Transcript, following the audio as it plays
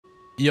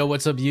Yo,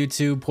 what's up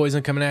YouTube?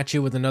 Poison coming at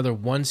you with another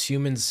Once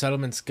Human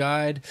Settlements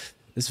guide.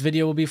 This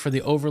video will be for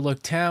the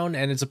Overlook Town,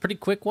 and it's a pretty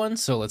quick one,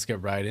 so let's get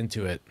right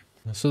into it.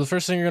 So the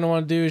first thing you're going to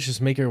want to do is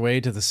just make your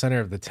way to the center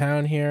of the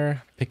town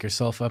here. Pick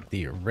yourself up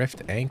the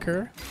Rift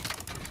Anchor.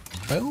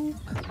 Boom.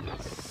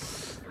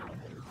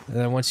 And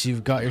then once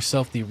you've got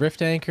yourself the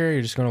Rift Anchor,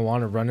 you're just going to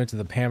want to run into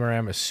the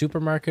Panorama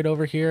Supermarket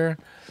over here.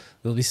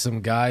 There'll be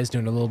some guys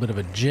doing a little bit of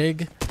a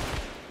jig.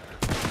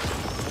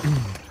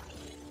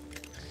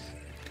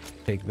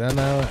 Take them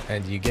out,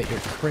 and you get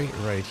your crate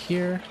right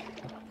here.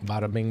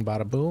 Bada bing,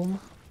 bada boom.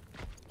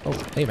 Oh,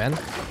 hey man.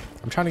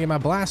 I'm trying to get my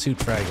blast suit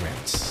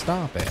fragments.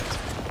 Stop it.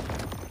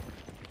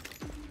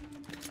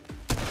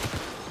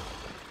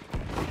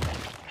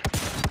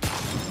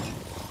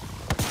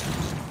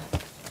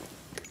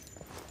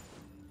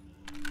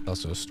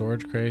 Also a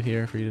storage crate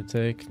here for you to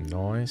take.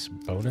 Nice.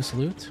 Bonus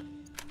loot.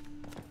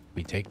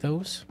 We take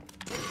those.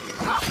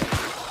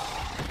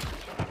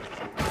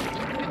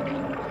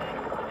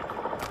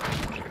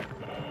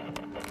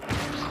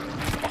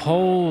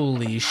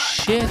 Holy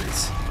shit.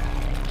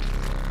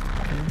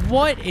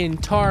 What in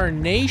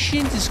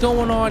tarnation is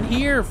going on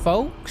here,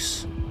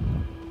 folks?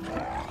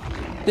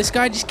 This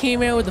guy just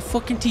came out with a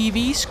fucking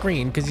TV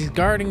screen because he's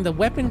guarding the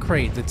weapon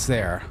crate that's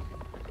there.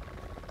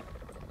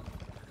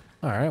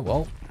 Alright,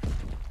 well.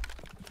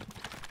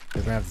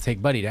 We're gonna have to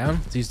take Buddy down.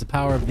 Let's use the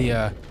power of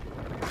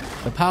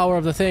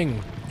the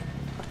thing.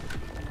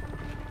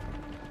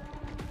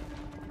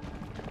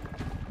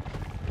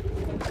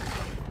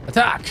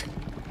 Attack!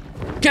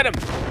 Get him!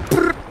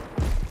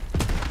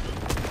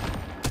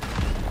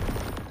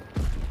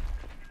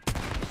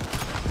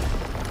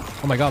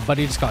 Oh my god,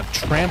 Buddy just got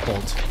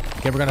trampled.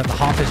 Okay, we're gonna have to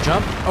hop his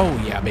jump. Oh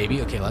yeah,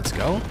 baby. Okay, let's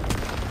go.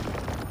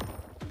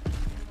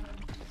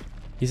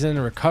 He's in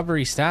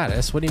recovery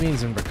status. What do you mean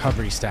he's in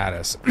recovery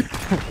status?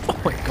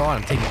 Oh my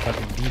god, I'm taking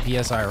fucking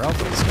DPS IRL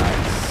for this guy.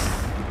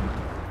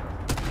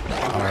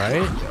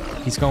 Alright.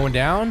 He's going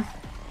down.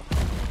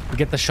 We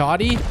get the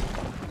shoddy.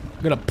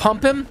 I'm gonna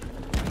pump him.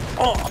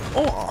 Oh.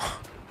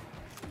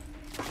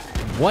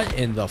 What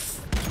in the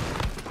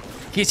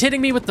He's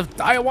hitting me with the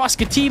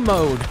ayahuasca tea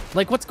mode.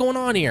 Like, what's going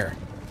on here?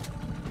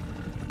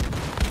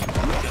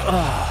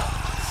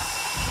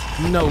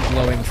 Ugh. No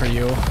glowing for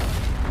you.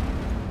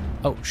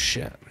 Oh,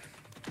 shit.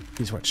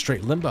 He's went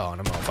straight limbo on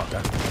a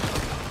motherfucker.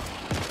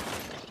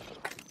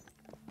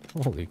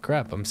 Holy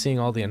crap, I'm seeing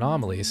all the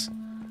anomalies.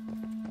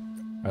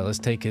 Alright, let's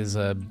take his,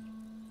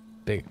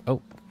 big...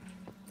 Oh.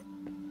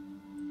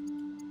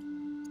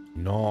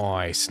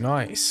 Nice,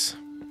 nice.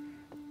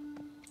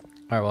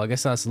 Alright, well, I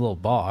guess that's the little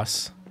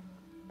boss.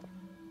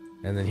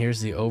 And then here's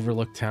the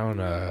Overlook Town,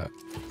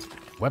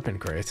 weapon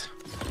crate.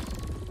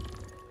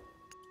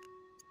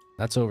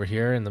 That's over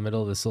here in the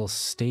middle of this little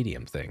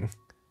stadium thing.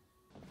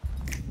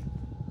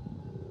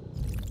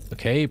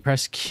 Okay,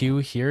 press Q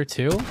here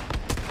too.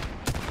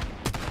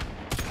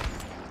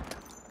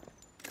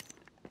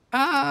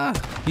 Ah!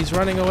 He's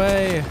running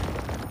away!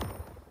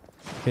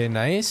 Okay,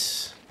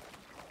 nice.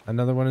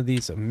 Another one of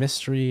these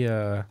mystery,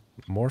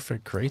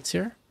 Morphic crates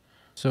here.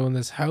 So in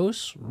this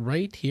house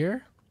right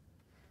here,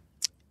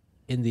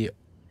 in the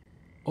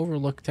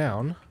Overlook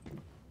Town,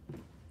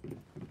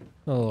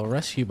 a little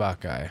rescue bot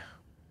guy.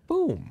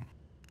 Boom.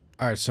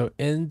 All right, so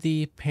in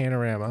the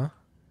panorama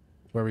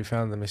where we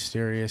found the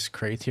mysterious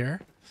crate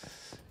here,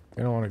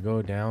 you're gonna want to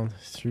go down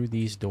through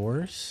these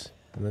doors,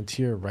 and then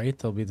to your right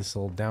there'll be this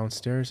little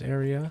downstairs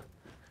area.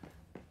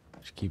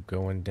 Just keep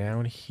going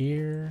down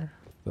here.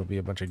 There'll be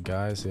a bunch of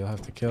guys that you'll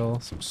have to kill,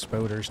 some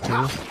spouters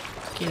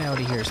too. Get out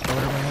of here,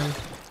 spoder man.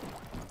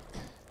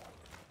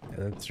 And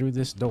then through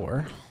this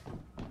door,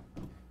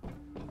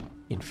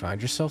 you'd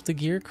find yourself the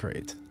gear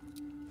crate.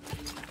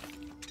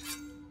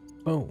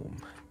 Boom.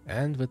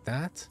 And with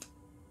that,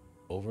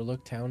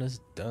 Overlook Town is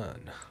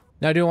done.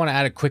 Now I do want to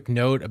add a quick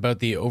note about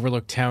the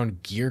Overlook Town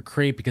gear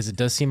crate because it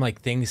does seem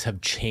like things have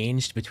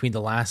changed between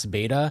the last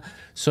beta.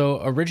 So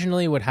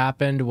originally what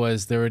happened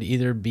was there would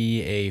either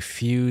be a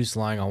fuse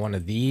lying on one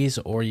of these,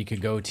 or you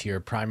could go to your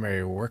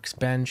primary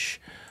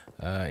workbench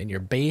in your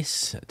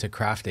base to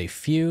craft a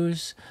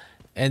fuse.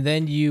 And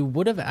then you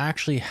would have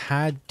actually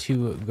had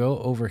to go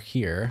over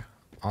here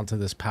onto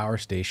this power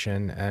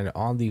station, and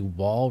on the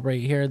wall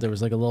right here there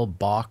was like a little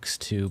box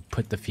to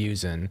put the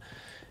fuse in,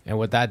 and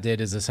what that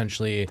did is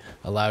essentially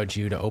allowed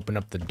you to open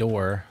up the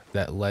door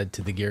that led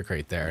to the gear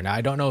crate there. Now I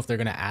don't know if they're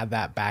going to add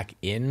that back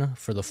in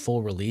for the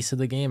full release of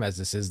the game, as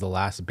this is the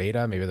last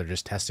beta. Maybe they're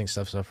just testing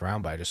stuff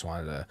around, but I just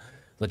wanted to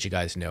let you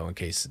guys know in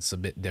case it's a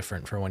bit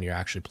different for when you're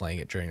actually playing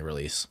it during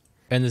release.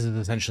 And this is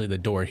essentially the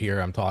door here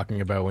I'm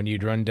talking about. When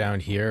you'd run down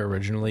here,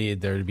 originally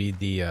there'd be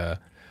the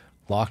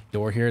locked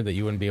door here that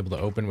you wouldn't be able to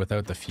open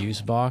without the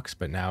fuse box,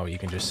 but now you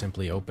can just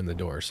simply open the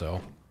door.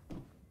 So,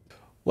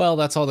 well,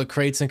 that's all the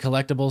crates and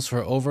collectibles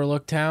for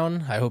Overlook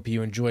Town. I hope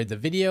you enjoyed the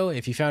video.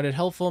 If you found it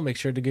helpful, make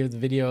sure to give the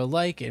video a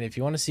like, and if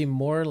you want to see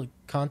more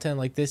content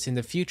like this in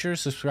the future,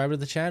 subscribe to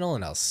the channel,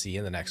 and I'll see you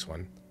in the next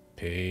one.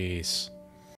 Peace.